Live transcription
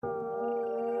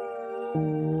Hey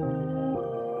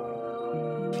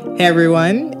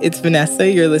everyone, it's Vanessa.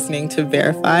 You're listening to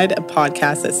Verified, a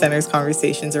podcast that centers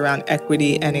conversations around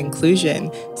equity and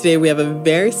inclusion. Today we have a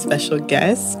very special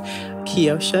guest,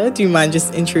 Keosha. Do you mind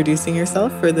just introducing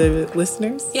yourself for the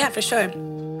listeners? Yeah, for sure.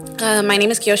 My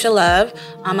name is Keosha Love.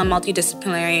 I'm a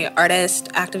multi-disciplinary artist,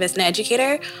 activist, and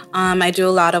educator. I do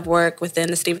a lot of work within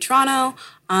the state of Toronto,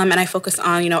 and I focus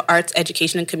on, arts,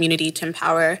 education, and community to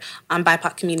empower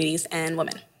BIPOC communities and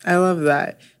women. I love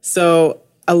that. So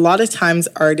a lot of times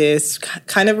artists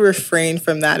kind of refrain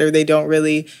from that, or they don't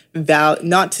really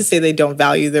not to say they don't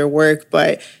value their work,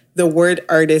 but the word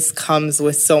artist comes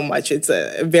with so much. It's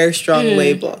a very strong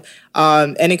label,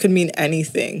 and it could mean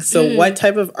anything. So what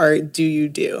type of art do you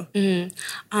do?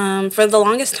 For the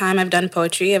longest time, I've done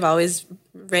poetry. I've always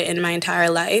written my entire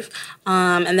life.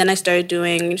 And then I started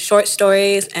doing short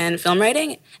stories and film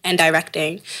writing and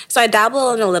directing. So I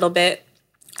dabble in a little bit.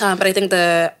 But I think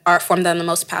the art form that I'm the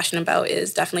most passionate about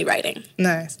is definitely writing.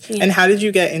 Nice. Yeah. And how did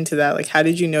you get into that? Like, how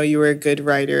did you know you were a good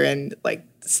writer and,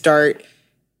 start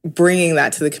bringing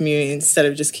that to the community instead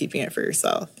of just keeping it for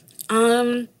yourself?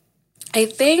 I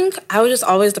think I was just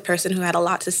always the person who had a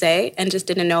lot to say and just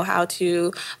didn't know how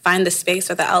to find the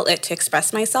space or the outlet to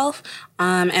express myself.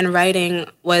 And writing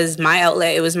was my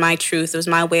outlet. It was my truth. It was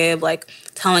my way of,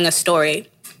 telling a story.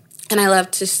 And I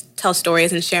love to tell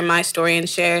stories and share my story and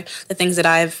share the things that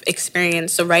I've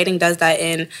experienced. So writing does that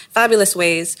in fabulous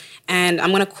ways. And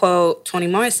I'm going to quote Toni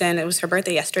Morrison. It was her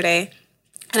birthday yesterday.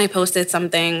 And I posted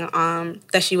something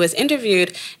that she was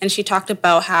interviewed. And she talked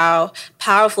about how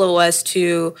powerful it was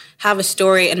to have a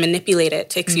story and manipulate it,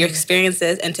 take your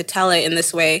experiences and to tell it in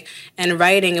this way. And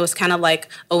writing, it was kind of like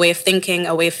a way of thinking,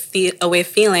 a way of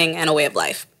feeling, and a way of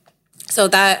life. So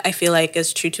that, I feel like,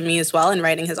 is true to me as well, and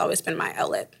writing has always been my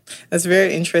outlet. That's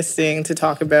very interesting to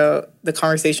talk about the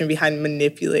conversation behind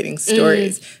manipulating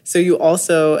stories. So you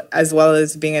also, as well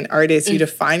as being an artist, you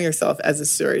define yourself as a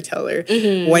storyteller.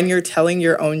 When you're telling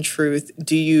your own truth,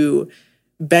 do you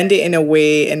bend it in a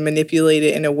way and manipulate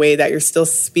it in a way that you're still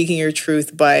speaking your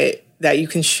truth, but that you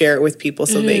can share it with people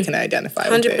so they can identify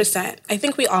 100%. With it? 100%. I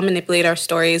think we all manipulate our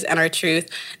stories and our truth,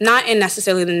 not in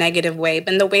necessarily the negative way,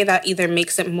 but in the way that either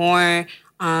makes it more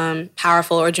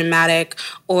powerful or dramatic,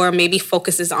 or maybe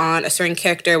focuses on a certain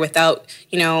character without,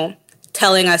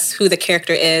 telling us who the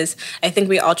character is. I think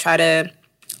we all try to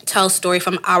tell a story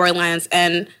from our lens,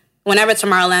 and whenever it's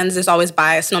from our lens, there's always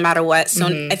bias, no matter what. So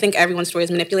I think everyone's story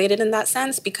is manipulated in that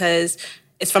sense because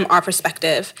it's from our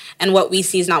perspective, and what we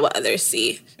see is not what others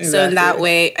see. Exactly. So in that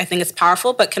way, I think it's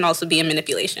powerful, but can also be a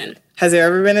manipulation. Has there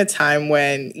ever been a time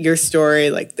when your story,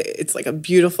 it's like a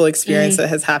beautiful experience that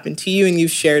has happened to you and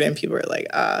you've shared it and people are like,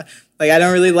 I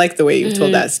don't really like the way you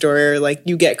told that story, or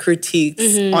you get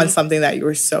critiques on something that you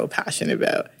were so passionate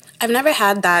about? I've never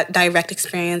had that direct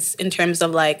experience in terms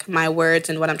of my words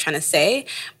and what I'm trying to say.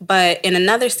 But in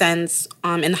another sense,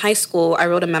 in high school, I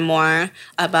wrote a memoir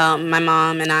about my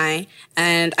mom and I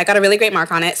got a really great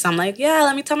mark on it. So I'm like, yeah,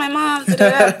 let me tell my mom.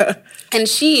 And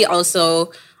she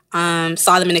also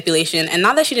saw the manipulation. And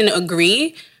not that she didn't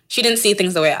agree, she didn't see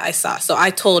things the way I saw. So I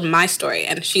told my story,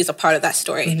 and she's a part of that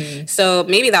story. So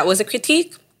maybe that was a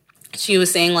critique. She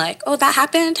was saying oh, that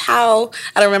happened? How?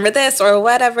 I don't remember this or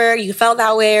whatever. You felt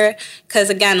that way. Because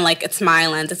again, it's my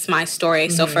lens. It's my story.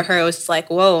 So for her, it was just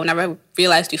whoa, never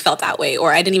realized you felt that way.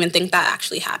 Or I didn't even think that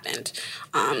actually happened.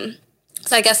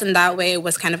 So I guess in that way, it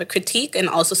was kind of a critique, and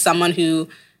also someone who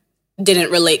didn't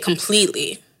relate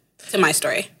completely to my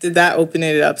story. Did that open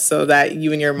it up so that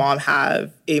you and your mom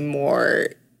have a more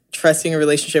trusting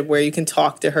relationship where you can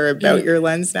talk to her about your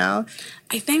lens now?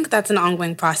 I think that's an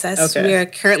ongoing process. Okay. We're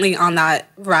currently on that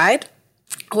ride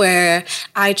where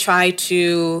I try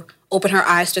to open her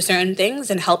eyes to certain things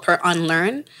and help her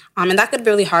unlearn. And that could be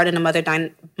really hard in a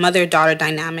mother-daughter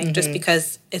dynamic just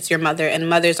because it's your mother, and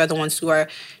mothers are the ones who are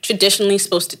traditionally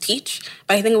supposed to teach.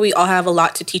 But I think we all have a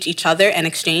lot to teach each other and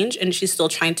exchange, and she's still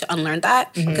trying to unlearn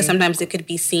that because sometimes it could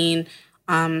be seen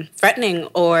threatening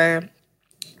or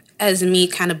as me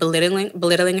kind of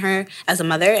belittling her as a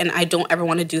mother, and I don't ever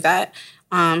want to do that.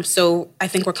 So I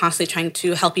think we're constantly trying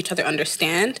to help each other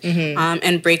understand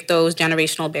and break those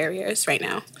generational barriers right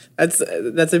now.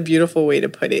 That's a beautiful way to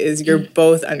put it, is you're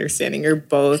both understanding, you're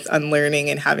both unlearning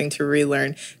and having to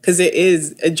relearn, because it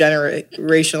is a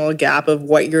generational gap of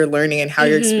what you're learning and how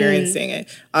you're experiencing it.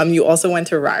 You also went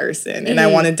to Ryerson, and I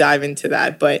want to dive into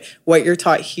that, but what you're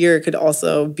taught here could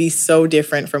also be so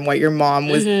different from what your mom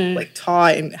was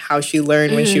taught and how she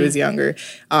learned when she was younger.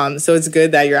 So it's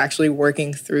good that you're actually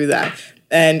working through that.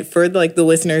 And for the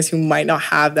listeners who might not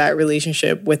have that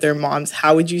relationship with their moms,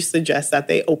 how would you suggest that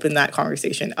they open that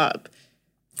conversation up?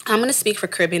 I'm going to speak for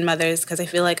Caribbean mothers because I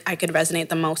feel like I could resonate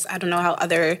the most. I don't know how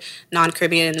other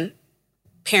non-Caribbean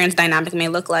parents' dynamic may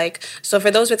look like. So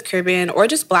for those with Caribbean or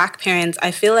just Black parents,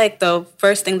 I feel like the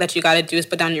first thing that you got to do is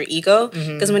put down your ego.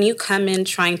 Because when you come in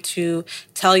trying to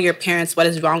tell your parents what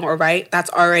is wrong or right, that's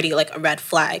already like a red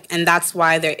flag. And that's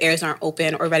why their ears aren't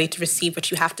open or ready to receive what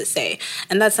you have to say.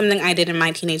 And that's something I did in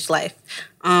my teenage life.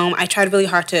 I tried really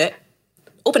hard to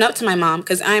open up to my mom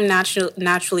because I'm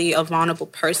naturally a vulnerable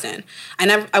person.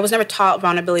 I was never taught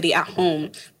vulnerability at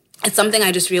home. It's something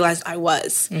I just realized I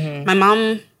was. My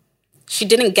mom, she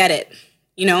didn't get it.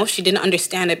 You know, she didn't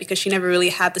understand it because she never really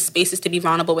had the spaces to be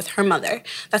vulnerable with her mother.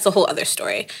 That's a whole other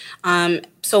story.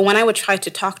 So when I would try to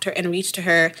talk to her and reach to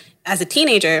her as a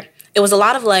teenager, it was a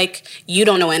lot of like, you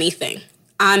don't know anything.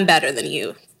 I'm better than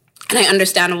you. And I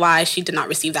understand why she did not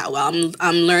receive that well.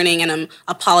 I'm learning and I'm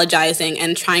apologizing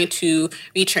and trying to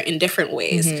reach her in different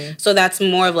ways. So that's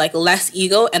more of like less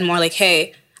ego and more like,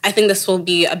 hey, I think this will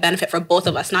be a benefit for both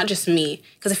of us, not just me.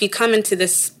 Because if you come into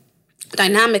this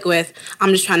dynamic with,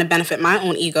 I'm just trying to benefit my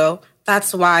own ego,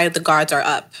 that's why the guards are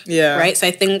up. Yeah. Right? So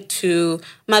I think to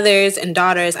mothers and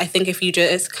daughters, I think if you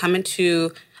just come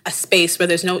into a space where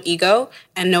there's no ego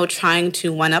and no trying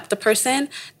to one-up the person,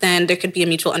 then there could be a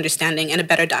mutual understanding and a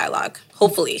better dialogue,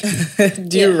 hopefully.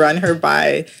 Do you run her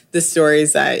by the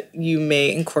stories that you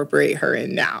may incorporate her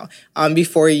in now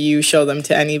before you show them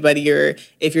to anybody? Or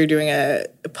if you're doing a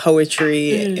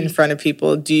poetry in front of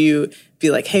people, do you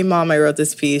be like, hey, Mom, I wrote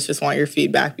this piece, just want your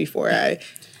feedback before I...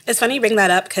 It's funny you bring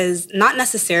that up because not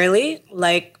necessarily.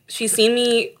 Like, she's seen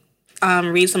me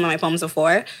read some of my poems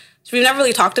before. So we've never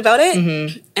really talked about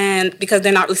it, and because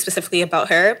they're not really specifically about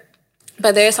her.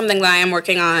 But there is something that I am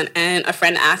working on, and a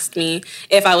friend asked me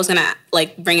if I was going to,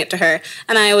 like, bring it to her.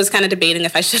 And I was kind of debating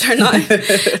if I should or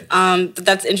not.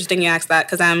 That's interesting you asked that,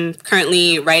 because I'm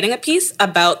currently writing a piece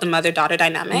about the mother-daughter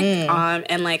dynamic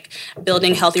and, like,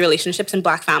 building healthy relationships in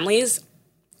Black families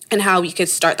and how we could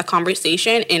start the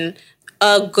conversation in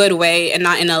a good way and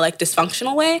not in a, like,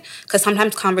 dysfunctional way. Because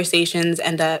sometimes conversations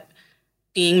end up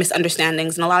being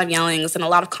misunderstandings and a lot of yellings and a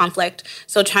lot of conflict.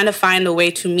 So trying to find a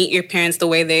way to meet your parents the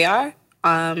way they are.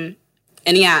 And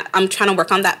yeah, I'm trying to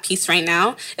work on that piece right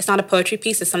now. It's not a poetry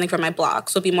piece. It's something for my blog.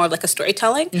 So it'll be more like a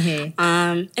storytelling.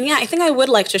 And yeah, I think I would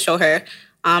like to show her.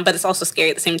 But it's also scary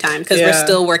at the same time because we're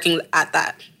still working at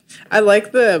that. I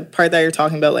like the part that you're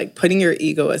talking about, like putting your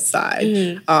ego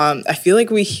aside. I feel like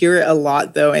we hear it a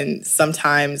lot though. And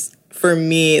sometimes for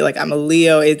me, like I'm a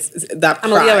Leo, it's that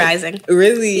pride. I'm a Leo rising.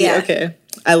 Really? Yeah. Okay.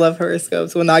 I love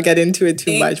horoscopes. We'll not get into it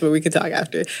too much, but we could talk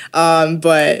after.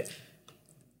 But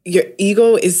your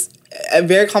ego is a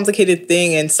very complicated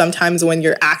thing. And sometimes when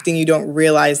you're acting, you don't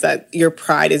realize that your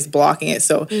pride is blocking it.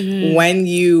 So when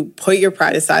you put your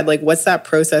pride aside, like what's that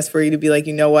process for you to be like,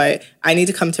 you know what, I need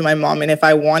to come to my mom. And if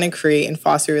I want to create and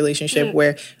foster a relationship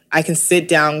where I can sit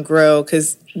down, grow,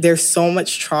 because there's so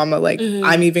much trauma. Like,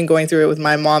 I'm even going through it with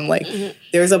my mom. Like,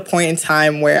 there was a point in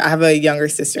time where I have a younger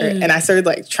sister, and I started,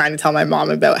 like, trying to tell my mom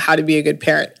about how to be a good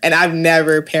parent. And I've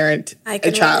never parented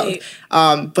a child.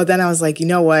 But then I was like, you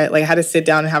know what? Like, I had to sit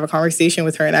down and have a conversation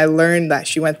with her, and I learned that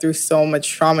she went through so much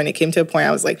trauma, and it came to a point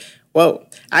I was like, whoa,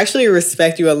 I actually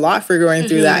respect you a lot for going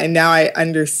through that, and now I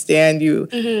understand you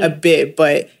a bit,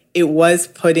 but it was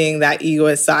putting that ego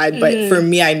aside. But for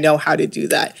me, I know how to do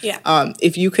that.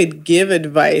 If you could give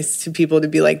advice to people to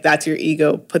be like, that's your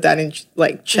ego, put that in,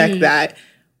 like, check that.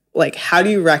 Like, how do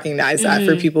you recognize that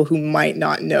for people who might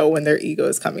not know when their ego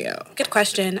is coming out? Good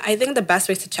question. I think the best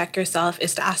ways to check yourself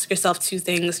is to ask yourself two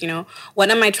things, you know, what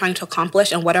am I trying to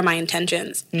accomplish and what are my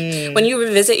intentions? When you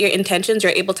revisit your intentions,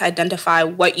 you're able to identify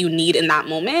what you need in that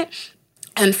moment.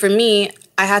 And for me,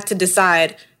 I had to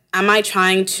decide, am I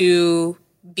trying to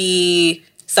be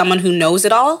someone who knows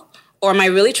it all, or am I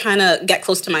really trying to get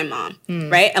close to my mom,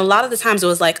 right? And a lot of the times it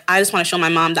was like, I just want to show my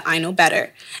mom that I know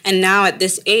better. And now at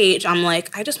this age, I'm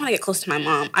like, I just want to get close to my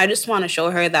mom. I just want to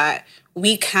show her that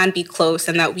we can be close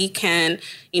and that we can,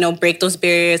 you know, break those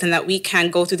barriers and that we can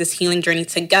go through this healing journey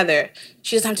together.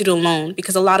 She doesn't have to do it alone,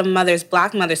 because a lot of mothers,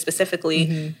 Black mothers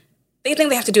specifically, they think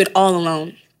they have to do it all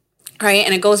alone. Right?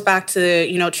 And it goes back to,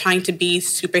 you know, trying to be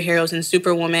superheroes and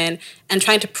superwoman and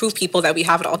trying to prove people that we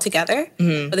have it all together.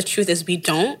 But the truth is we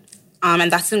don't.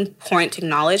 And that's important to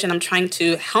acknowledge. And I'm trying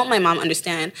to help my mom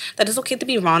understand that it's okay to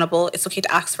be vulnerable. It's okay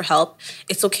to ask for help.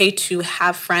 It's okay to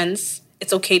have friends.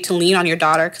 It's okay to lean on your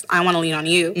daughter, because I want to lean on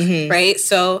you. Right?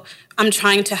 So I'm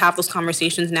trying to have those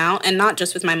conversations now, and not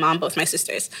just with my mom, but with my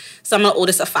sisters. So I'm the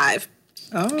oldest of 5.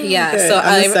 Oh, yeah. Okay. So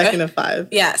I'm the second of 5.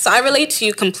 Yeah. So I relate to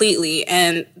you completely.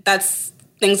 And that's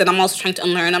things that I'm also trying to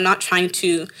unlearn. I'm not trying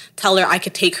to tell her I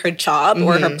could take her job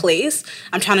or her place.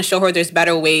 I'm trying to show her there's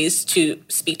better ways to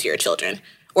speak to your children.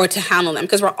 or to handle them,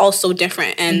 because we're all so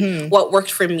different. And what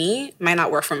worked for me might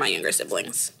not work for my younger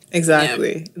siblings.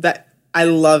 Exactly. That I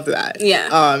love that.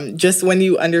 Yeah. Just when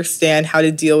you understand how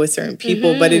to deal with certain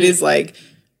people, but it is like,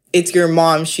 it's your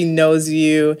mom, she knows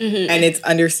you, and it's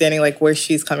understanding like where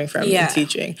she's coming from and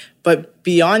teaching. But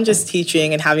beyond just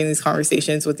teaching and having these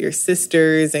conversations with your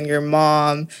sisters and your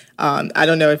mom, I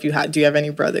don't know if do you have any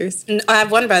brothers? I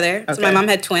have one brother. Okay. So my mom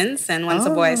had twins, and one's a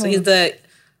boy. So he's the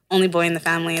only boy in the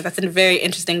family. That's a very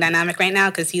interesting dynamic right now,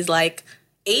 because he's like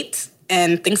 8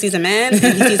 and thinks he's a man,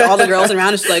 and he sees all the girls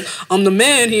around, and she's like, I'm the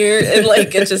man here. And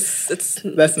like, it's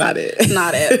that's not it. It's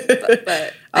not it.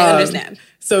 But I understand.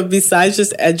 So besides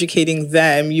just educating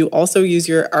them, you also use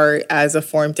your art as a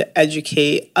form to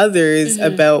educate others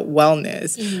about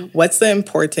wellness. What's the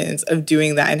importance of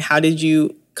doing that, and how did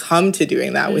you come to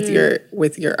doing that with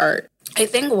your art? I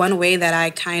think one way that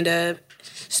I kind of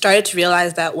started to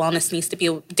realize that wellness needs to be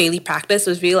a daily practice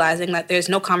was realizing that there's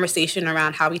no conversation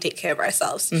around how we take care of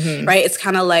ourselves, right? It's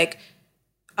kind of like,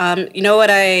 you know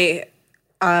what I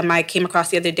came across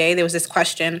the other day? There was this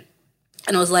question,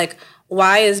 and it was like,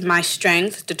 why is my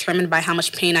strength determined by how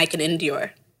much pain I can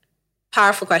endure?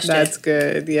 Powerful question. That's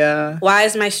good, yeah. Why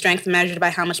is my strength measured by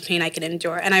how much pain I can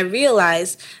endure? And I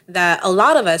realized that a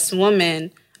lot of us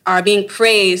women are being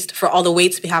praised for all the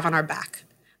weights we have on our back.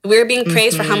 We're being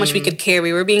praised for how much we could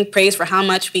carry. We're being praised for how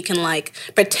much we can like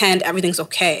pretend everything's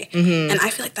okay. And I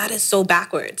feel like that is so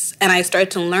backwards. And I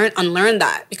started to unlearn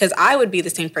that, because I would be the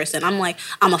same person. I'm like,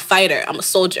 I'm a fighter. I'm a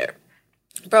soldier.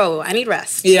 Bro, I need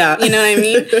rest. Yeah. You know what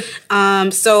I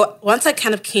mean? So once I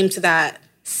kind of came to that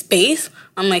space,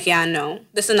 I'm like, yeah, no,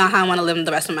 this is not how I want to live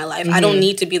the rest of my life. I don't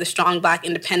need to be the strong, Black,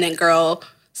 independent girl,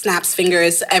 snaps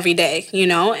fingers every day, you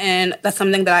know? And that's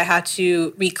something that I had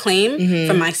to reclaim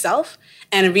for myself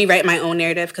and rewrite my own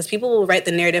narrative, because people will write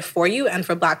the narrative for you and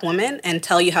for Black women and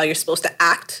tell you how you're supposed to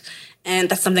act. And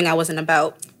that's something I wasn't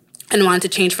about, and wanted to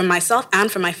change for myself and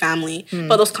for my family.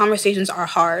 But those conversations are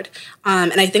hard.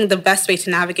 And I think the best way to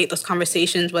navigate those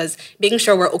conversations was making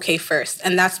sure we're okay first.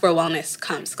 And that's where wellness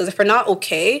comes. Because if we're not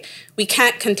okay, we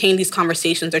can't contain these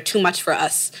conversations. They're too much for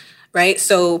us, right?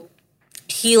 So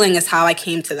healing is how I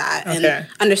came to that. Okay. And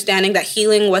understanding that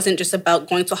healing wasn't just about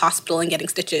going to a hospital and getting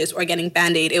stitches or getting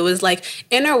Band-Aid. It was like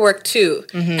inner work too.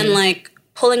 And like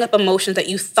pulling up emotions that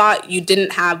you thought you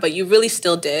didn't have, but you really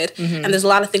still did. And there's a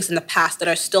lot of things in the past that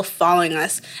are still following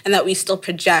us and that we still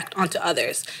project onto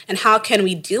others. And how can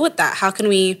we deal with that? How can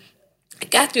we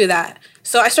get through that?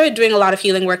 So I started doing a lot of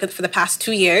healing work for the past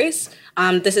 2 years.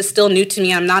 This is still new to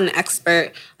me. I'm not an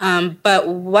expert. But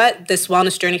what this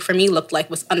wellness journey for me looked like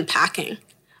was unpacking.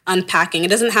 It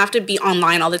doesn't have to be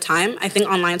online all the time. I think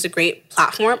online is a great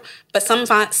platform, but some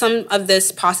of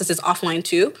this process is offline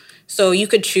too. So you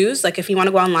could choose, like if you want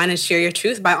to go online and share your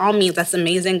truth, by all means, that's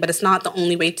amazing, but it's not the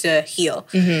only way to heal.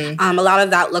 A lot of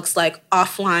that looks like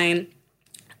offline,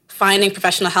 finding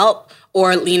professional help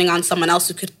or leaning on someone else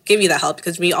who could give you that help,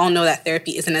 because we all know that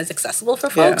therapy isn't as accessible for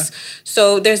folks.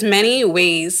 So there's many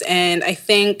ways, and I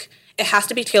think it has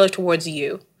to be tailored towards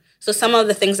you. So some of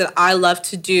the things that I love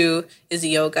to do is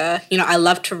yoga. You know, I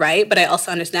love to write, but I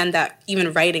also understand that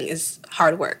even writing is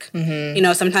hard work. You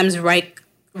know, sometimes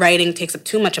writing takes up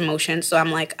too much emotion, so I'm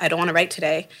like, I don't want to write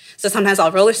today. So sometimes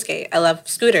I'll roller skate. I love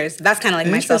scooters. That's kind of like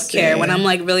my self-care. When I'm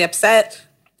like really upset,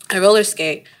 I roller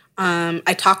skate.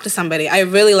 I talk to somebody. I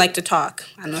really like to talk.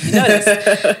 I don't know if you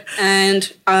noticed.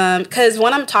 And because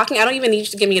when I'm talking, I don't even need you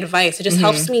to give me advice. It just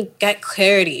helps me get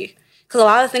clarity. Because a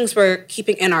lot of things we're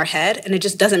keeping in our head, and it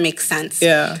just doesn't make sense.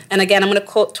 And again, I'm going to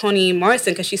quote Toni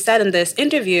Morrison, because she said in this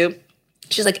interview,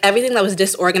 she's like, everything that was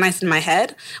disorganized in my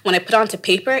head, when I put it onto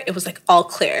paper, it was like all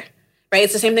clear, right?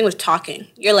 It's the same thing with talking.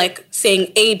 You're like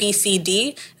saying A, B, C, D,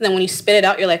 and then when you spit it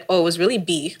out, you're like, oh, it was really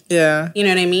B. You know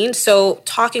what I mean? So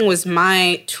talking was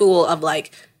my tool of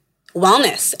like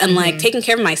wellness and like taking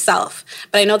care of myself.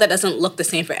 But I know that doesn't look the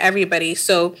same for everybody.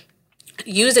 So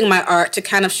using my art to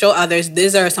kind of show others,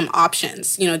 these are some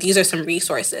options, you know, these are some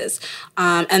resources.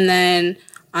 And then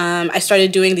I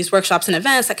started doing these workshops and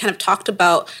events that kind of talked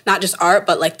about not just art,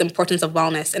 but like the importance of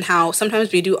wellness, and how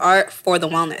sometimes we do art for the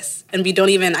wellness and we don't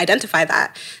even identify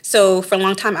that. So for a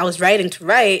long time I was writing to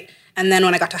write. And then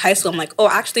when I got to high school, I'm like, oh,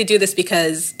 I actually do this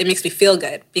because it makes me feel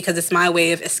good, because it's my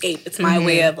way of escape. It's my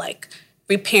way of like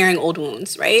repairing old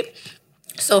wounds, right?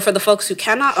 So for the folks who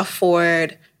cannot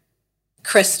afford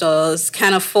crystals,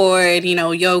 can't afford, you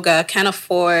know, yoga, can't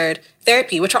afford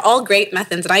therapy, which are all great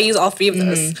methods, and I use all three of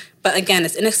those. But again,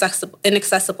 it's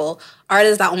inaccessible. Art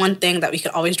is that one thing that we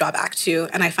could always draw back to,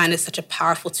 and I find it's such a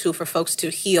powerful tool for folks to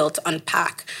heal, to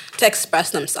unpack, to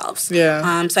express themselves.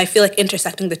 So I feel like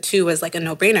intersecting the two was like a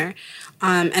no-brainer.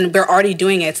 And we're already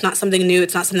doing it. It's not something new.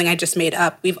 It's not something I just made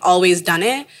up. We've always done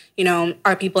it. You know,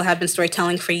 our people have been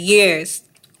storytelling for years,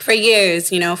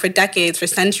 you know, for decades, for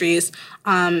centuries.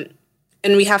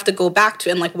 And we have to go back to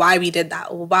it and like why we did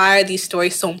that. Why are these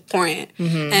stories so important?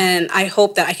 And I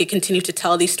hope that I could continue to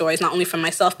tell these stories, not only for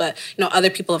myself, but, you know, other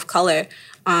people of color,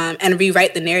 and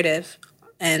rewrite the narrative.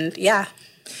 And yeah.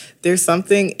 There's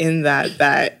something in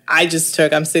that I just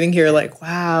took. I'm sitting here like,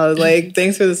 wow, like,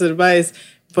 thanks for this advice.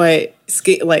 But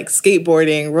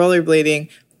skateboarding, rollerblading,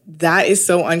 that is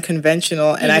so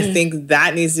unconventional. And I think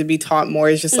that needs to be taught more.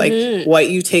 It's just like what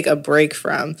you take a break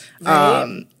from.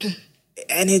 Right.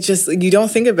 And it just, you don't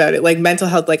think about it. Like mental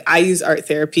health, like I use art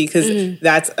therapy because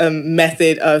that's a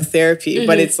method of therapy.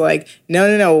 But it's like,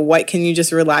 no. What can you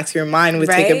just relax your mind with?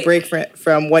 Take a break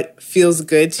from what feels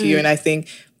good to you. And I think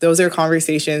those are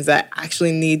conversations that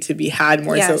actually need to be had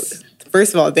more. Yes. So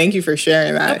first of all, thank you for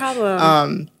sharing that. No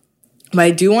problem. But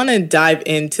I do want to dive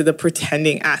into the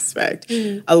pretending aspect.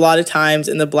 A lot of times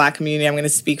in the Black community, I'm going to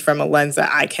speak from a lens that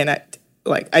I cannot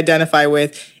like identify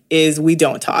with, is we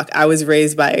don't talk. I was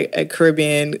raised by a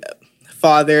Caribbean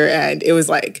father, and it was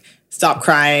like, stop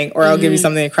crying or I'll give you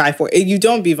something to cry for. You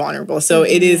don't be vulnerable. So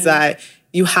it is that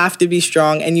you have to be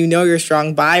strong, and you know you're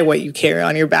strong by what you carry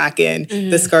on your back and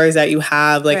the scars that you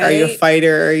have. Like, are you a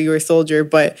fighter or are you a soldier?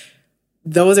 But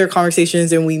those are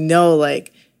conversations, and we know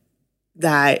like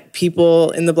that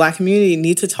people in the Black community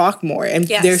need to talk more. And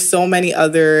there's so many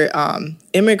other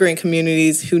immigrant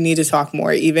communities who need to talk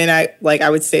more. Even I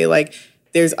would say like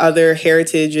there's other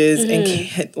heritages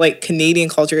and like Canadian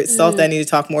culture itself that need to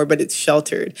talk more, but it's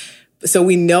sheltered. So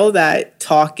we know that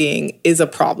talking is a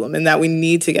problem and that we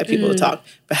need to get people to talk.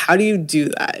 But how do you do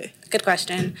that? Good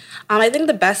question. I think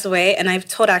the best way, and I've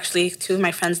told actually two of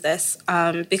my friends this,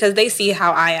 because they see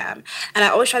how I am. And I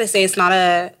always try to say it's not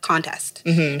a contest.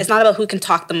 It's not about who can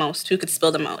talk the most, who could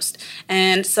spill the most.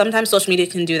 And sometimes social media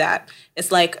can do that.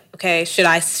 It's like, okay, should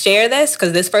I share this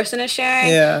because this person is sharing?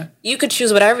 Yeah. You could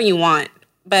choose whatever you want.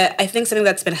 But I think something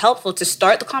that's been helpful to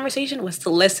start the conversation was to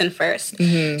listen first.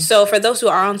 So for those who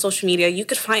are on social media, you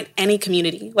could find any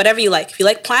community, whatever you like. If you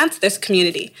like plants, there's a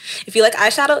community. If you like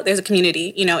eyeshadow, there's a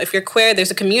community. You know, if you're queer,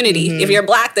 there's a community. If you're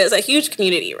Black, there's a huge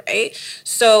community, right?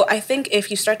 So I think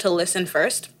if you start to listen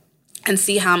first and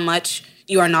see how much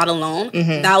you are not alone,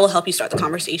 that will help you start the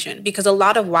conversation. Because a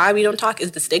lot of why we don't talk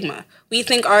is the stigma. We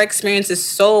think our experience is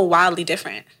so wildly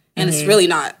different, and it's really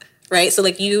not, right? So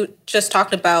like you just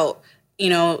talked about, you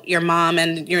know, your mom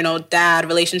and, you know, dad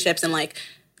relationships and like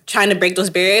trying to break those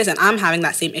barriers. And I'm having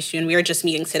that same issue, and we were just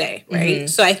meeting today, right?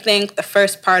 So I think the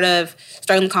first part of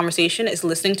starting the conversation is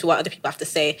listening to what other people have to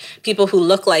say. People who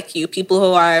look like you, people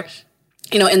who are,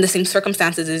 you know, in the same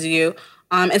circumstances as you,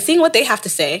 and seeing what they have to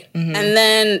say. And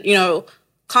then, you know,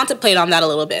 contemplate on that a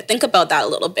little bit. Think about that a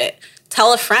little bit.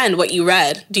 Tell a friend what you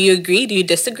read. Do you agree? Do you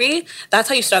disagree? That's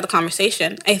how you start the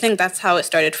conversation. I think that's how it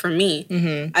started for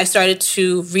me. I started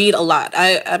to read a lot.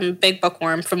 I'm a big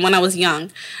bookworm from when I was young.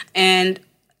 And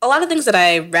a lot of things that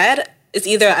I read is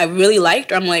either I really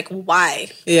liked or I'm like, why?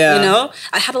 Yeah. You know?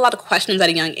 I had a lot of questions at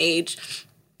a young age.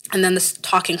 And then this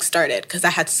talking started because I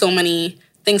had so many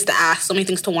things to ask, so many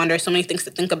things to wonder, so many things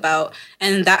to think about.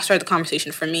 And that started the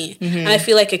conversation for me. And I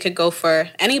feel like it could go for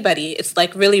anybody. It's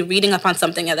like really reading up on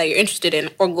something that you're interested in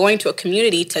or going to a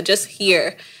community to just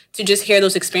hear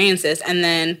those experiences and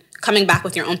then coming back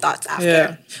with your own thoughts after.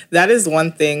 Yeah, that is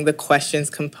one thing, the questions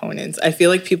components. I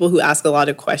feel like people who ask a lot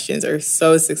of questions are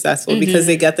so successful because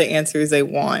they get the answers they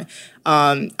want.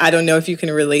 I don't know if you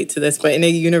can relate to this, but in a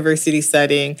university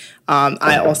setting,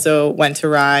 I also went to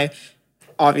RAI,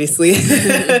 obviously.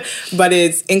 But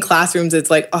it's in classrooms, it's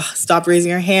like, oh, stop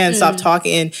raising your hand, stop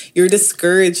talking. And you're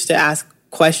discouraged to ask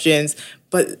questions,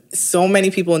 but so many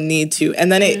people need to.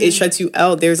 And then it shuts you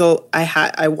out.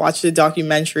 I watched a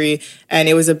documentary and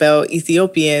it was about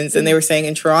Ethiopians and they were saying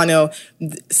in Toronto,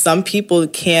 some people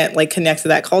can't like connect to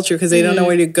that culture because they don't know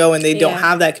where to go and they don't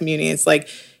have that community. It's like,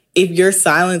 if you're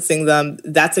silencing them,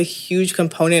 that's a huge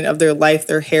component of their life,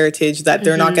 their heritage that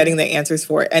they're not getting the answers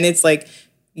for. And it's like,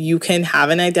 you can have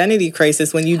an identity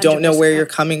crisis when you 100%. Don't know where you're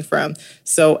coming from.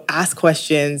 So ask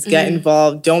questions, get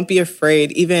involved, don't be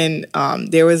afraid. Even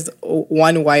there was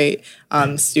one white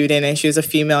student and she was a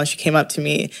female and she came up to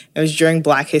me. It was during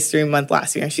Black History Month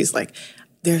last year and she's like,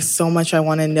 there's so much I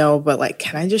want to know, but like,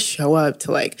 can I just show up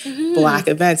to like Black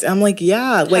events? And I'm like,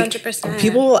 yeah, like 100%.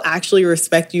 People will actually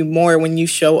respect you more when you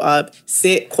show up,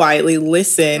 sit quietly,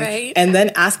 listen, and then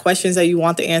ask questions that you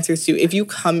want the answers to. If you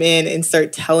come in and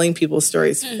start telling people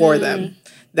stories for them,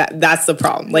 that's the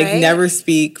problem. Like, never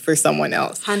speak for someone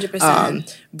else.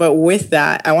 100%. But with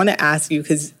that, I want to ask you,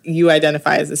 because you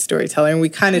identify as a storyteller, and we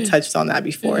kind of touched on that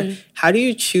before. How do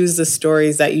you choose the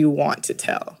stories that you want to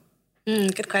tell?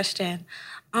 Good question.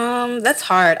 That's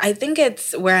hard. I think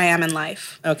it's where I am in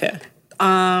life. Okay.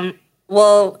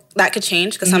 Well, that could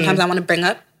change, because sometimes I want to bring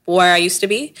up where I used to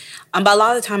be. But a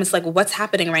lot of the time it's like, what's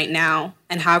happening right now,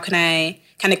 and how can I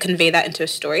kind of convey that into a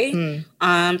story?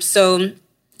 So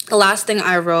the last thing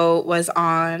I wrote was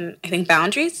on, I think,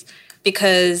 boundaries,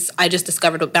 because I just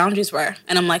discovered what boundaries were.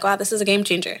 And I'm like, wow, this is a game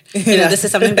changer. You know, this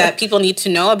is something that people need to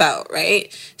know about,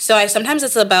 right? So sometimes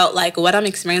it's about, like, what I'm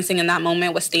experiencing in that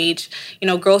moment, what stage. You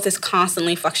know, growth is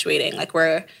constantly fluctuating. Like,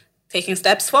 we're taking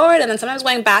steps forward and then sometimes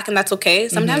going back, and that's okay.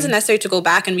 Sometimes it's necessary to go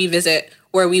back and revisit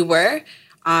where we were,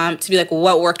 to be like,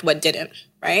 what worked, what didn't,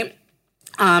 right?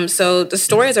 So the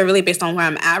stories are really based on where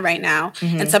I'm at right now.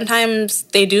 And sometimes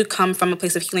they do come from a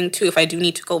place of healing too, if I do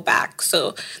need to go back.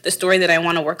 So the story that I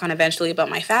want to work on eventually about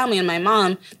my family and my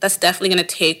mom, that's definitely going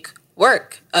to take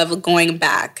work of going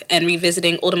back and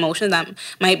revisiting old emotions that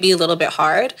might be a little bit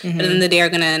hard. But at the end of the day are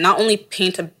going to not only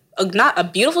paint not a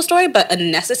beautiful story, but a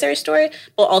necessary story,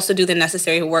 but also do the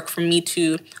necessary work for me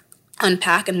to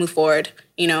unpack and move forward,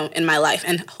 you know, in my life,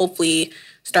 and hopefully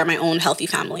start my own healthy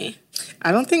family.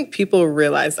 I don't think people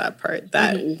realize that part,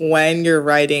 that when you're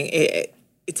writing, it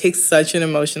takes such an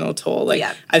emotional toll. Like,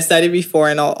 I've said it before,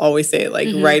 and I'll always say it, like,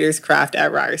 writer's craft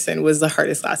at Ryerson was the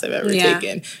hardest class I've ever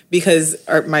taken, because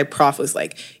my prof was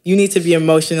like, you need to be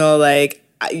emotional, like,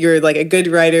 you're like a good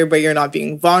writer, but you're not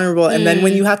being vulnerable. And then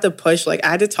when you have to push, like, I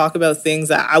had to talk about things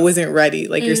that I wasn't ready,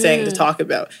 like you're saying, to talk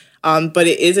about. But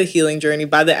it is a healing journey.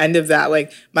 By the end of that,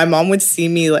 like, my mom would see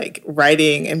me, like,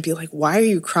 writing and be like, why are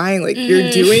you crying? Like,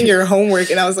 you're doing your homework.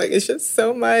 And I was like, it's just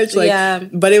so much. Like,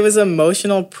 but it was an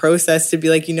emotional process to be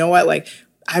like, you know what? Like,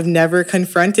 I've never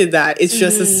confronted that. It's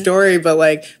just a story. But,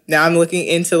 like, now I'm looking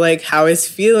into, like, how it's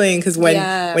feeling. Because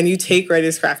when you take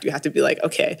writer's craft, you have to be like,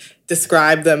 okay,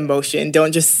 describe the emotion.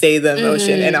 Don't just say the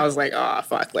emotion. And I was like, oh,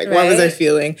 fuck. Like, what was I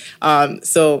feeling?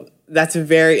 So that's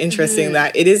very interesting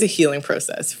that it is a healing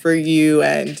process for you,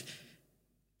 and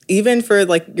even for,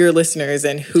 like, your listeners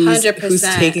and who's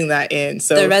taking that in.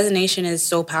 So the resonation is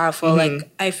so powerful.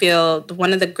 Like, I feel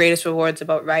one of the greatest rewards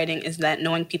about writing is that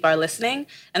knowing people are listening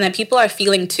and that people are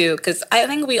feeling too. Because I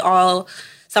think we all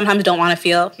sometimes don't want to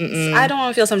feel. I don't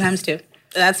want to feel sometimes too.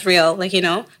 That's real. Like, you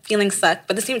know, feelings suck.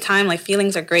 But at the same time, like,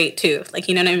 feelings are great too. Like,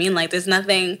 you know what I mean? Like, there's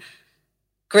nothing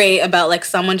great about, like,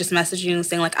 someone just messaging you and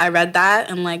saying, like, I read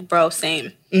that. I'm like, bro,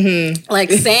 same.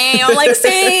 Like, same. I'm like,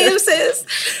 same, sis.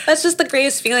 That's just the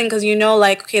greatest feeling, because you know,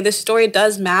 like, okay, this story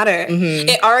does matter.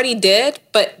 It already did,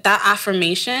 but that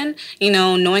affirmation, you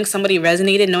know, knowing somebody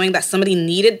resonated, knowing that somebody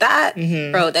needed that,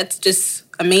 bro, that's just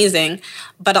amazing.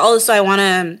 But also I want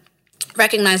to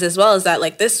recognize as well is that,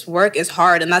 like, this work is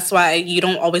hard, and that's why you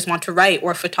don't always want to write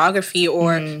or photography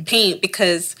or paint,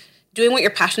 because doing what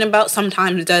you're passionate about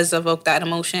sometimes does evoke that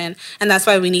emotion. And that's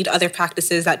why we need other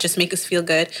practices that just make us feel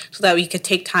good, so that we could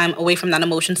take time away from that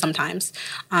emotion sometimes.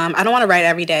 I don't want to write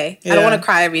every day. I don't want to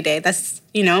cry every day. That's,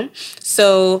 you know.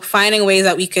 So finding ways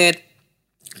that we could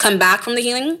come back from the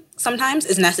healing sometimes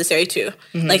is necessary too.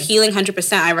 Like, healing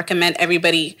 100%, I recommend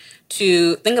everybody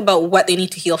to think about what they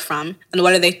need to heal from and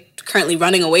what are they currently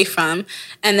running away from.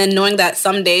 And then knowing that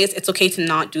some days it's okay to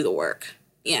not do the work.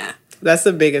 Yeah. That's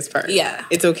the biggest part. Yeah.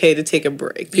 It's okay to take a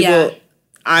break. People,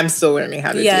 I'm still learning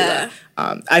how to do that.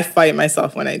 I fight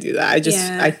myself when I do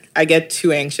that. I get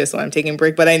too anxious when I'm taking a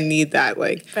break, but I need that.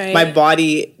 Like, my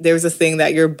body, there's a thing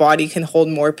that your body can hold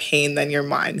more pain than your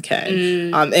mind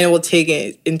can. And it will take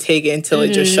it until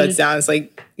it just shuts down. It's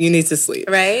like, you need to sleep.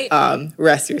 Right.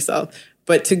 Rest yourself.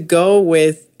 But to go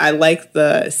with, I like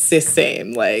the cis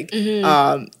same. Like,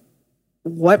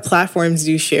 what platforms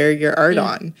do you share your art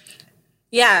on?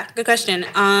 Yeah, good question.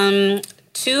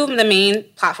 Two of the main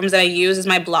platforms that I use is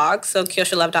my blog, so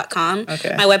KeoshaLove.com.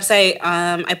 Okay. My website,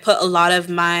 I put a lot of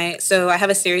so I have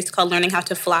a series called Learning How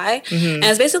to Fly. And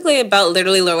it's basically about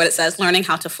literally what it says, learning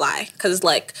how to fly. Because,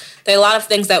 like, there are a lot of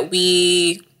things that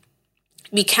we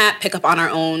can't pick up on our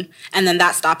own, and then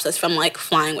that stops us from, like,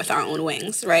 flying with our own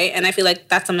wings, right? And I feel like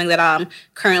that's something that I'm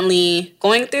currently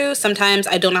going through. Sometimes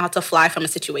I don't know how to fly from a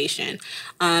situation.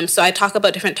 So I talk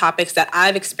about different topics that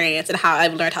I've experienced and how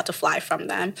I've learned how to fly from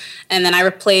them. And then I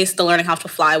replace the learning how to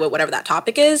fly with whatever that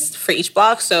topic is for each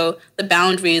blog. So the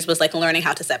boundaries was, like, learning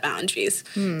how to set boundaries.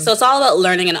 So it's all about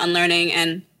learning and unlearning,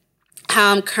 and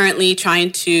how I'm currently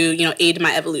trying to, you know, aid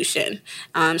my evolution.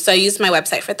 So I use my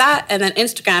website for that. And then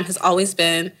Instagram has always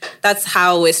been, that's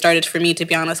how it started for me, to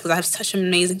be honest, because I have such an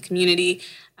amazing community.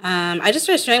 I just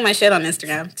started sharing my shit on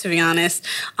Instagram, to be honest.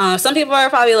 Some people are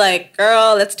probably like,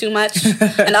 girl, that's too much.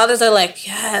 And others are like,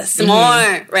 yes,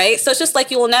 more, right? So it's just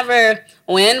like you will never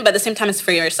win, but at the same time, it's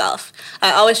for yourself.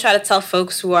 I always try to tell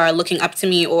folks who are looking up to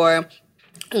me or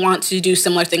want to do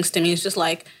similar things to me, it's just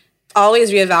like,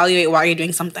 always reevaluate why you're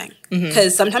doing something.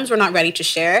 Because sometimes we're not ready to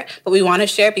share, but we want to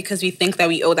share because we think that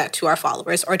we owe that to our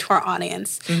followers or to our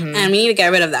audience. And we need to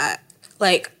get rid of that.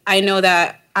 Like, I know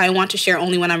that I want to share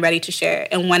only when I'm ready to share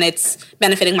and when it's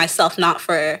benefiting myself, not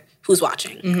for who's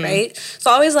watching, right?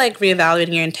 So always, like,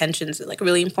 reevaluating your intentions is, like,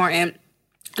 really important.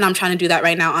 And I'm trying to do that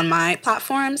right now on my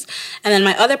platforms. And then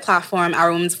my other platform,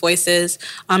 Our Women's Voices,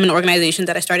 an organization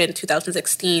that I started in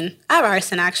 2016 at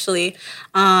Ryerson, actually,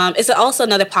 is also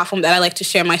another platform that I like to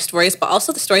share my stories, but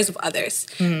also the stories of others.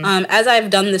 As I've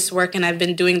done this work and I've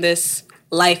been doing this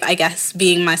life, I guess,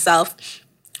 being myself,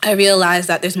 I realized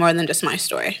that there's more than just my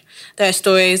story. There are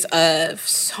stories of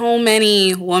so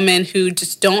many women who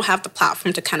just don't have the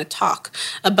platform to kind of talk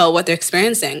about what they're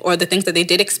experiencing or the things that they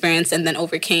did experience and then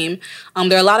overcame.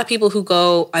 There are a lot of people who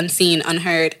go unseen,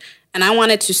 unheard, and I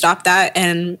wanted to stop that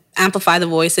and amplify the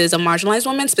voices of marginalized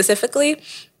women specifically.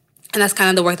 And that's kind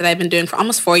of the work that I've been doing for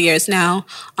almost 4 years now.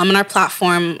 On our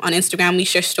platform on Instagram, we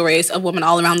share stories of women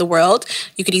all around the world.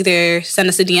 You could either send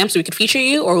us a DM so we could feature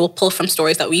you, or we'll pull from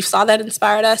stories that we saw that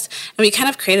inspired us. And we kind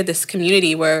of created this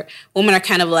community where women are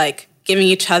kind of like giving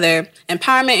each other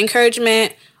empowerment,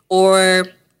 encouragement, or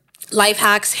life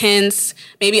hacks, hints,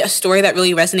 maybe a story that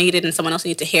really resonated and someone else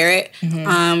needs to hear it.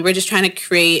 We're just trying to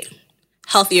create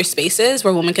healthier spaces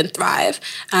where women can thrive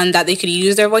and that they could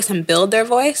use their voice and build their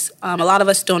voice. A lot of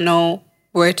us don't know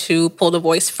where to pull the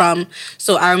voice from.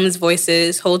 So Our Women's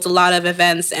Voices holds a lot of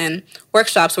events and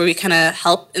workshops where we kind of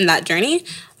help in that journey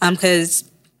because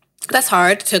that's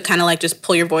hard to kind of like just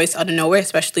pull your voice out of nowhere,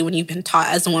 especially when you've been taught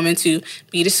as a woman to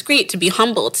be discreet, to be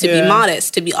humble, to be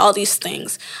modest, to be all these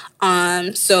things.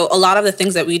 So a lot of the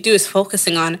things that we do is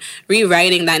focusing on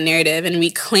rewriting that narrative and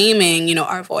reclaiming, you know,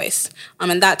 our voice.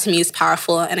 And that to me is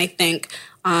powerful. And I think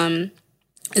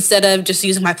instead of just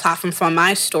using my platform for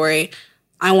my story,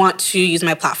 I want to use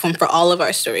my platform for all of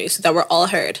our stories so that we're all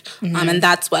heard. And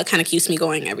that's what kind of keeps me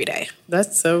going every day.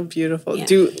 That's so beautiful. Yeah.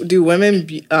 Do women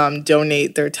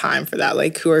donate their time for that?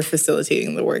 Like, who are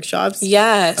facilitating the workshops?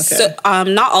 Yes. Okay. So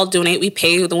not all donate. We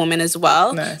pay the women as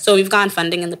well. Nice. So we've gotten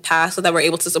funding in the past so that we're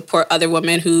able to support other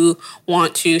women who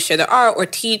want to share their art or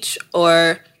teach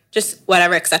or just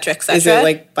whatever, et cetera, et cetera. Is it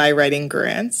like by writing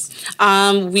grants?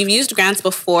 We've used grants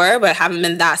before, but haven't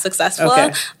been that successful.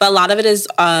 Okay. But a lot of it is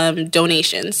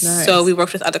donations. Nice. So we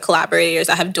worked with other collaborators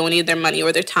that have donated their money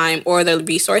or their time or their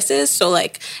resources. So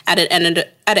like at the end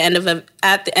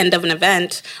of an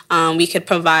event, we could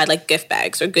provide like gift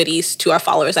bags or goodies to our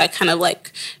followers that kind of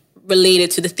like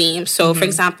related to the theme. So for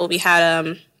example, we had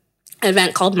an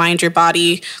event called Mind Your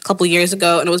Body a couple years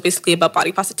ago, and it was basically about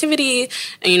body positivity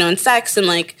and, you know, and sex and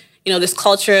like, you know, this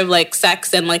culture of like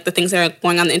sex and like the things that are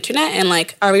going on the internet and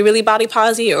like, are we really body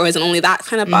posy or is it only that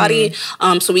kind of body?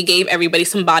 So we gave everybody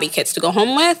some body kits to go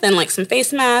home with and like some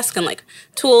face masks and like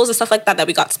tools and stuff like that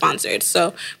we got sponsored.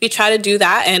 So we try to do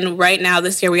that. And right now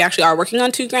this year we actually are working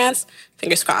on 2 grants.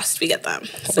 Fingers crossed we get them.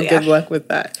 So Good luck with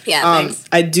that. Yeah, thanks.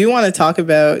 I do want to talk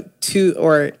about 2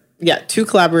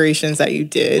 collaborations that you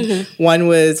did. One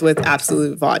was with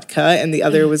Absolute Vodka and the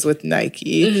other was with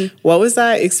Nike. What was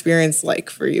that experience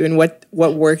like for you and what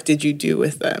work did you do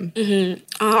with them?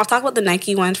 I'll talk about the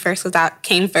Nike one first because that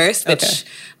came first, which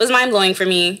was mind-blowing for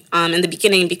me in the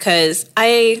beginning because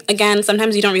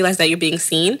sometimes you don't realize that you're being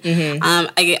seen.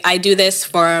 I do this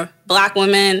for Black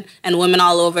women and women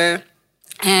all over.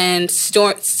 And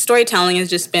storytelling has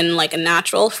just been like a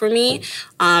natural for me.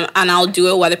 And I'll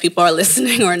do it whether people are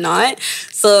listening or not.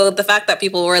 So the fact that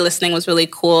people were listening was really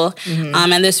cool.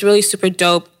 And this really super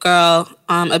dope girl,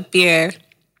 a beer,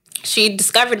 she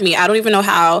discovered me. I don't even know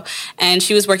how. And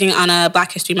she was working on a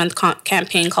Black History Month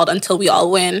campaign called Until We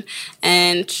All Win.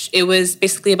 And it was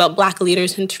basically about Black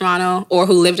leaders in Toronto or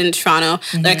who lived in Toronto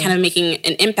that are kind of making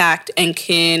an impact and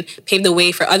can pave the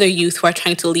way for other youth who are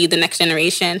trying to lead the next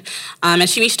generation. And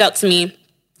she reached out to me.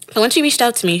 But when she reached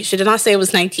out to me, she did not say it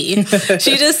was Nike.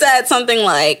 She just said something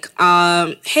like,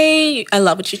 hey, I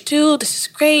love what you do. This is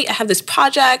great. I have this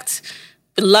project.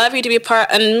 Would love you to be a part.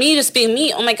 And me just being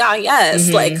me, oh my God,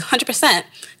 yes, like 100%.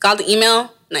 Got the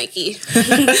email, Nike.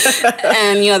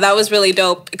 And, you know, that was really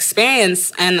dope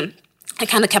experience. And I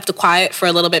kind of kept it quiet for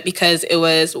a little bit because it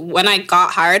was, when I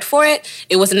got hired for it,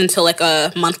 it wasn't until like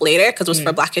a month later because it was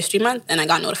for Black History Month and I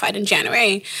got notified in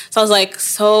January. So I was like,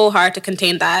 so hard to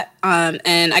contain that.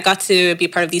 And I got to be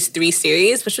part of these 3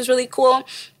 series, which was really cool.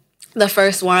 The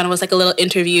first one was like a little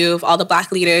interview of all the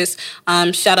Black leaders.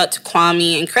 Shout out to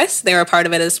Kwame and Chris. They were a part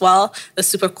of it as well. It was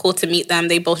super cool to meet them.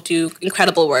 They both do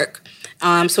incredible work.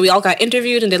 So we all got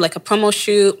interviewed and did like a promo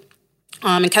shoot.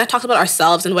 And kind of talked about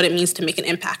ourselves and what it means to make an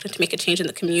impact and to make a change in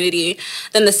the community.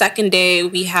 Then the second day,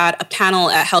 we had a panel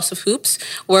at House of Hoops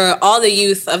where all the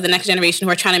youth of the next generation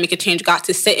who are trying to make a change got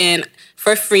to sit in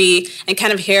for free and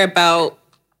kind of hear about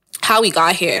how we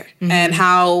got here and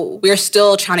how we're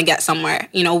still trying to get somewhere.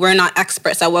 You know, we're not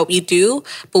experts at what we do,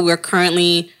 but we're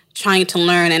currently trying to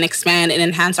learn and expand and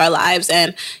enhance our lives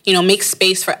and, you know, make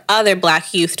space for other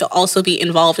Black youth to also be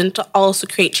involved and to also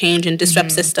create change and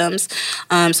disrupt systems.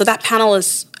 So that panel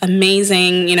was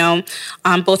amazing. You know,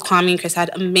 both Kwame and Chris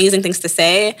had amazing things to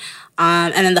say.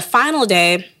 And then the final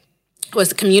day was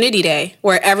the community day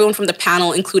where everyone from the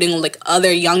panel, including like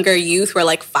other younger youth who were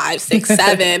like 5, 6,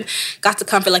 7, got to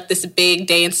come for like this big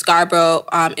day in Scarborough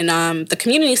in the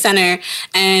community center.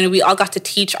 And we all got to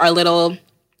teach our little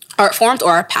art forms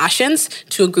or our passions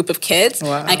to a group of kids.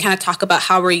 Wow. And kind of talk about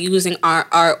how we're using our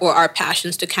art or our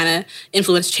passions to kind of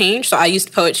influence change. So I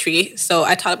used poetry. So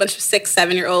I taught a bunch of 6,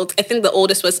 7-year-olds. I think the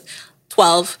oldest was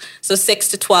 12. So 6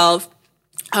 to 12.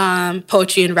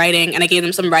 Poetry and writing, and I gave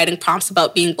them some writing prompts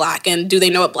about being Black and do they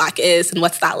know what Black is and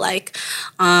what's that like.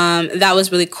 That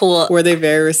was really cool. Were they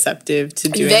very receptive to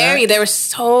doing that? They were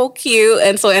so cute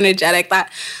and so energetic.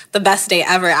 That the best day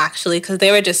ever, actually, because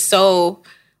they were just so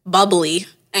bubbly.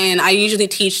 And I usually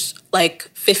teach like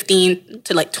 15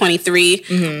 to like 23.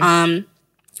 And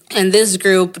this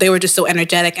group, they were just so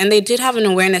energetic, and they did have an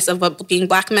awareness of what being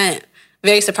Black meant.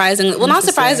 Very surprisingly. Well, not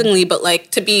surprisingly, but like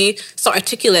to be so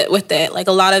articulate with it. Like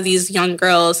a lot of these young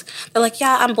girls, they're like,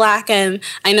 yeah, I'm Black and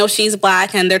I know she's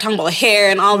Black, and they're talking about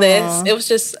hair and all this. It was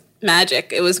just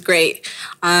magic. It was great.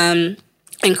 And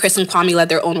Chris and Kwame led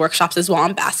their own workshops as well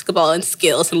on basketball and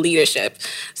skills and leadership.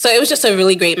 So it was just a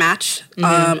really great match.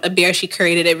 Abir, she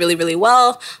curated it really, really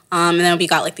well. And then we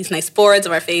got like these nice boards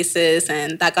of our faces,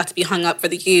 and that got to be hung up for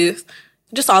the youth.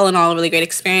 Just all in all, a really great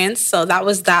experience. So that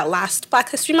was that last Black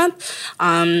History Month.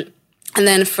 And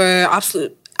then for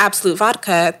Absolute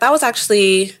Vodka, that was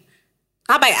actually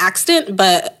not by accident,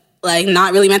 but like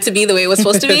not really meant to be the way it was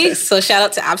supposed to be. So shout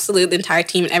out to Absolute, the entire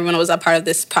team, and everyone who was a part of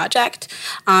this project.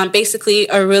 Basically,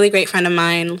 a really great friend of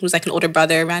mine who's like an older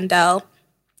brother, Randell.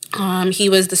 He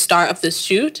was the star of the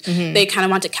shoot. They kind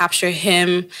of want to capture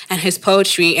him and his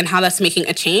poetry and how that's making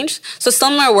a change. So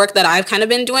similar work that I've kind of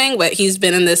been doing, but he's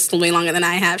been in this way longer than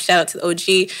I have. Shout out to the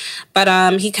OG.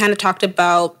 But he kind of talked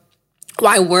about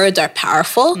why words are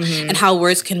powerful and how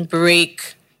words can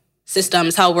break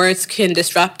systems, how words can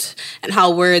disrupt, and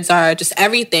how words are just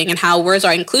everything, and how words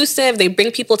are inclusive. They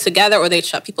bring people together or they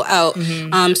shut people out.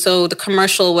 So the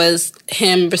commercial was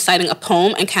him reciting a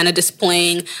poem and kind of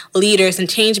displaying leaders and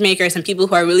change makers and people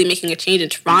who are really making a change in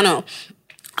Toronto.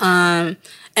 And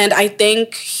I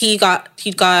think he got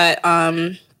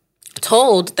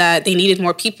told that they needed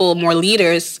more people, more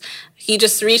leaders. He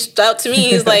just reached out to me.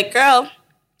 He's like, girl,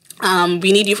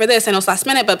 we need you for this. I know it's last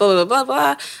minute, but blah, blah, blah, blah.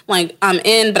 I'm like, I'm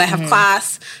in, but I have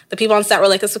class. The people on set were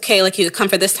like, it's okay. Like, you could come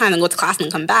for this time and go to class and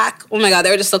then come back. Oh my God, they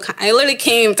were just so kind. I literally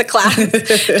came to class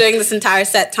during this entire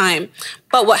set time.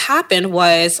 But what happened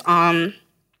was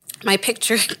my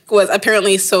picture was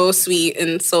apparently so sweet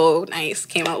and so nice,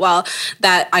 came out well,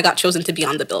 that I got chosen to be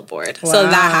on the billboard. Wow. So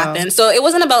that happened. So it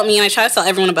wasn't about me, and I try to tell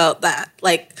everyone about that.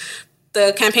 Like,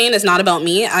 the campaign is not about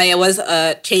me. I was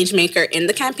a change maker in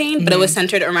the campaign, but it was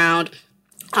centered around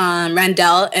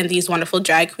Randell and these wonderful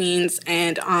drag queens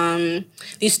and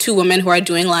these 2 women who are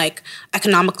doing like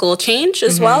economical change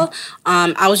as well.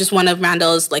 I was just one of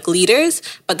Randell's like leaders,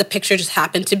 but the picture just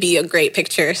happened to be a great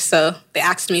picture. So they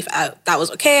asked me if that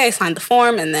was okay. I signed the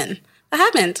form, and then that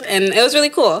happened, and it was really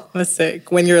cool. That's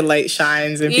sick. When your light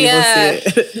shines and people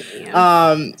see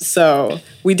it. So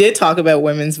we did talk about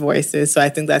women's voices, so I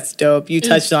think that's dope. You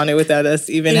touched on it without us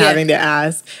even having to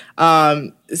ask.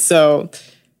 So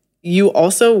you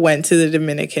also went to the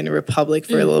Dominican Republic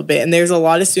for a little bit, and there's a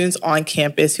lot of students on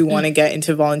campus who want to get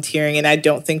into volunteering, and I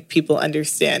don't think people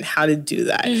understand how to do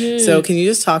that. So can you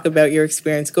just talk about your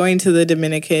experience going to the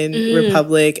Dominican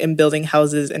Republic and building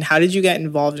houses, and how did you get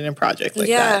involved in a project like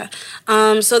that?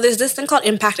 So there's this thing called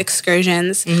Impact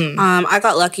Excursions. I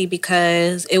got lucky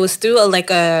because it was through a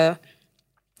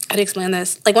how do you explain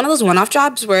this? Like one of those one-off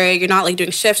jobs where you're not like doing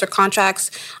shifts or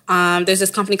contracts. There's this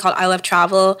company called I Love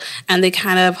Travel, and they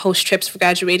kind of host trips for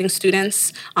graduating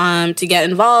students to get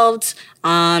involved,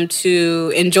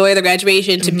 to enjoy the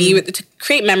graduation, to be with, to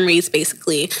create memories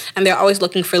basically. And they're always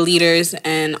looking for leaders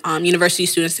and university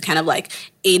students to kind of like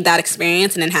aid that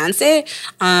experience and enhance it.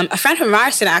 A friend from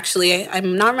Ryerson, actually,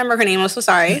 I'm not remember her name, I'm so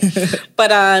sorry,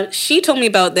 but she told me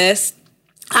about this.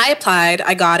 I applied,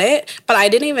 I got it, but I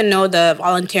didn't even know the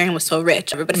volunteering was so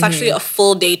rich. But it's actually a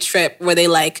full day trip where they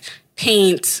like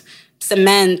paint,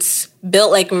 cement,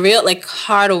 built like real, like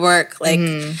hard work. Like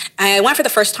I went for the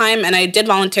first time and I did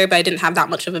volunteer, but I didn't have that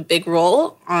much of a big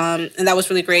role. And that was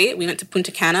really great. We went to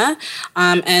Punta Cana,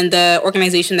 and the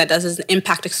organization that does is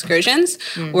Impact Excursions,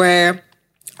 where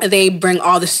they bring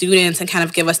all the students and kind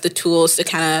of give us the tools to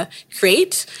kind of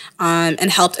create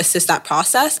and help assist that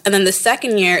process. And then the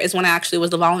second year is when I actually was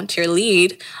the volunteer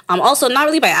lead. Also, not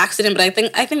really by accident, but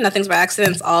I think nothing's by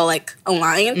accident. It's all like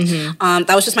aligned.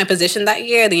 That was just my position that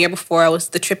year. The year before I was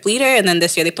the trip leader, and then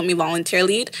this year they put me volunteer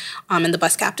lead and the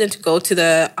bus captain to go to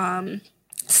the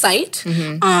site.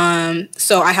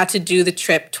 So I had to do the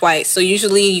trip twice. So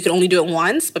usually you could only do it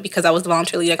once, but because I was the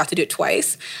volunteer lead, I got to do it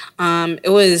twice.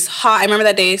 It was hot. I remember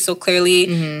that day so clearly.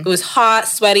 It was hot,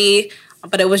 sweaty,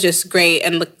 but it was just great.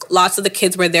 And lots of the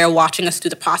kids were there watching us do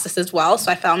the process as well. So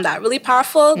I found that really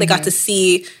powerful. They got to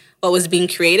see what was being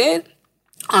created.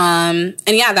 And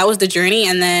yeah, that was the journey.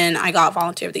 And then I got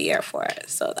volunteer of the year for it.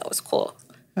 So that was cool.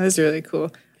 That was really cool.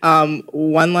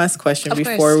 One last question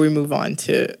before we move on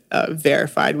to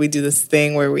Verified. We do this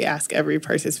thing where we ask every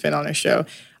participant on our show.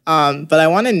 But I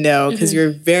want to know, because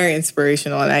you're very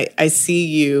inspirational, and I see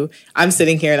you. I'm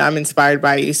sitting here and I'm inspired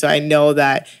by you. So I know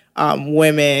that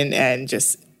women and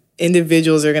just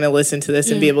individuals are going to listen to this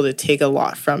and be able to take a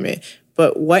lot from it.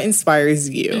 But what inspires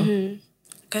you?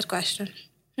 Good question.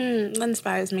 What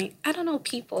inspires me? I don't know,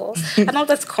 people. I don't know if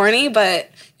that's corny, but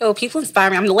people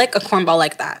inspire me. I'm like a cornball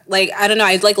like that. Like, I don't know.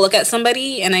 I like look at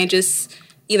somebody and I just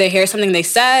either hear something they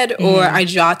said or I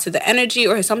draw to the energy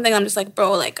or something. I'm just like,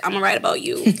 bro, like, I'm gonna write about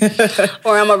you.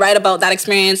 Or I'm gonna write about that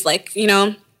experience. Like, you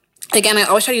know, again, I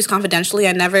always try to use confidentially.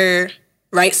 I never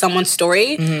write someone's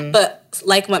story, but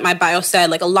like what my bio said,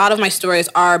 like a lot of my stories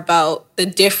are about the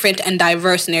different and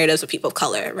diverse narratives of people of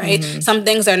color, right? Some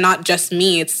things are not just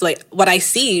me. It's like what I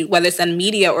see, whether it's in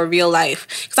media or real life,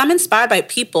 because I'm inspired by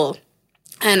people.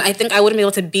 And I think I wouldn't be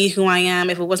able to be who I am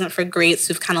if it wasn't for greats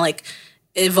who've kind of like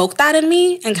evoked that in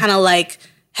me and kind of like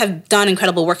have done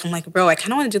incredible work. I'm like, bro, I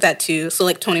kind of want to do that too. So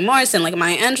like Toni Morrison, like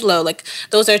Maya Angelou, like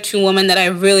those are two women that I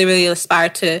really, really aspire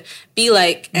to be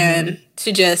like and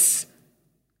to just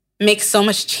make so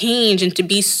much change and to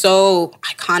be so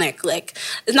iconic. Like,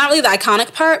 it's not really the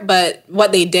iconic part, but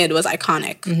what they did was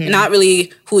iconic. Not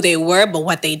really who they were, but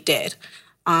what they did.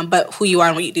 But who you are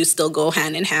and what you do still go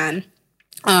hand in hand.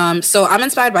 So I'm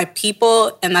inspired by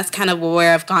people, and that's kind of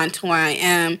where I've gotten to where I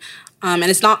am. And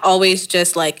it's not always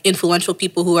just like influential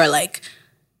people who are like,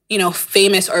 you know,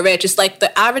 famous or rich. It's like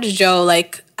the average Joe.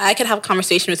 Like, I could have a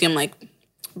conversation with you. I'm like,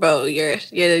 bro, you're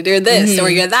this or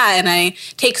you're that. And I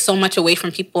take so much away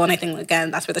from people. And I think,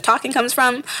 again, that's where the talking comes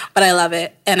from. But I love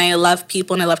it. And I love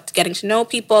people, and I love getting to know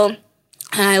people.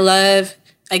 And I love,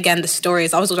 again, the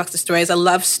stories. I always go back to stories. I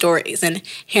love stories and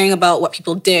hearing about what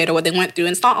people did or what they went through.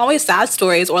 And it's not always sad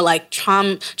stories or like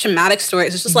traumatic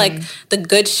stories. It's just like the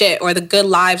good shit or the good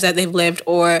lives that they've lived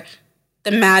or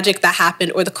the magic that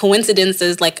happened or the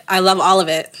coincidences. Like, I love all of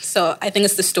it. So I think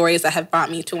it's the stories that have brought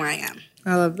me to where I am.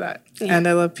 I love that. Yeah. And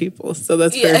I love people. So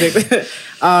that's perfect.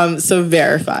 So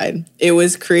Verified. It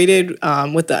was created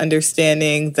with the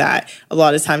understanding that a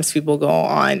lot of times people go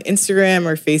on Instagram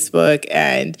or Facebook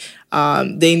and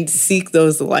they seek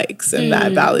those likes and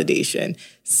that validation.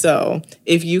 So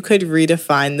if you could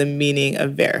redefine the meaning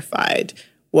of Verified,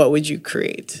 what would you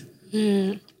create?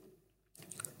 I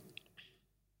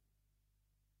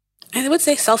would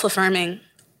say self-affirming.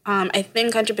 I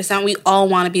think 100% we all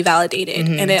want to be validated,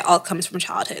 and it all comes from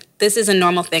childhood. This is a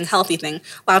normal thing, healthy thing.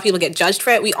 A lot of people get judged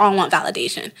for it. We all want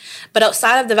validation. But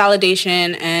outside of the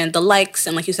validation and the likes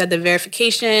and, like you said, the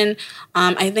verification,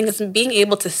 I think it's being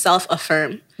able to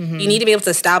self-affirm. You need to be able to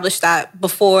establish that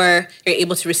before you're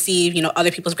able to receive, you know,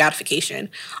 other people's gratification.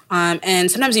 And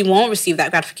sometimes you won't receive that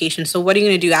gratification. So what are you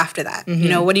going to do after that? You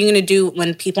know, what are you going to do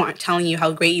when people aren't telling you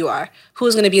how great you are?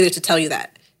 Who's going to be there to tell you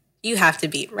that? You have to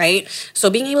be, right?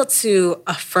 So being able to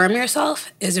affirm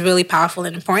yourself is really powerful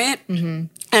and important. And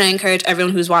I encourage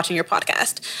everyone who's watching your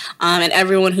podcast and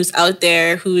everyone who's out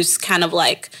there who's kind of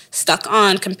like stuck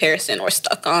on comparison or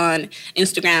stuck on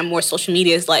Instagram or social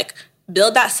media is like,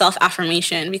 build that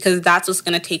self-affirmation because that's what's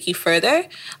going to take you further.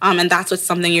 And that's what's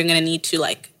something you're going to need to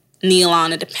like kneel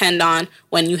on and depend on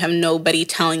when you have nobody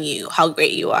telling you how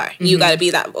great you are. You got to be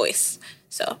that voice.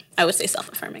 So I would say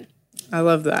self-affirming. I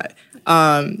love that.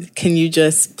 Can you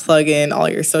just plug in all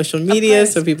your social media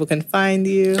so people can find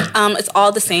you? It's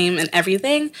all the same and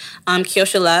everything.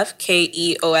 Keosha Love,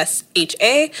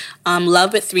 Keosha.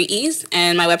 Love with 3 E's.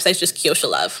 And my website's just Keosha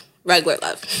Love. Regular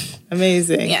love.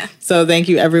 Amazing. Yeah. So thank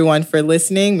you everyone for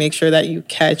listening. Make sure that you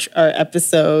catch our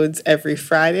episodes every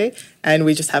Friday. And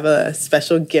we just have a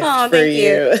special gift for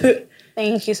you.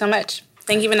 Thank you so much.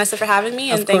 Thank you, Vanessa, for having me.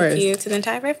 And thank you to the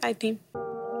entire Verified team.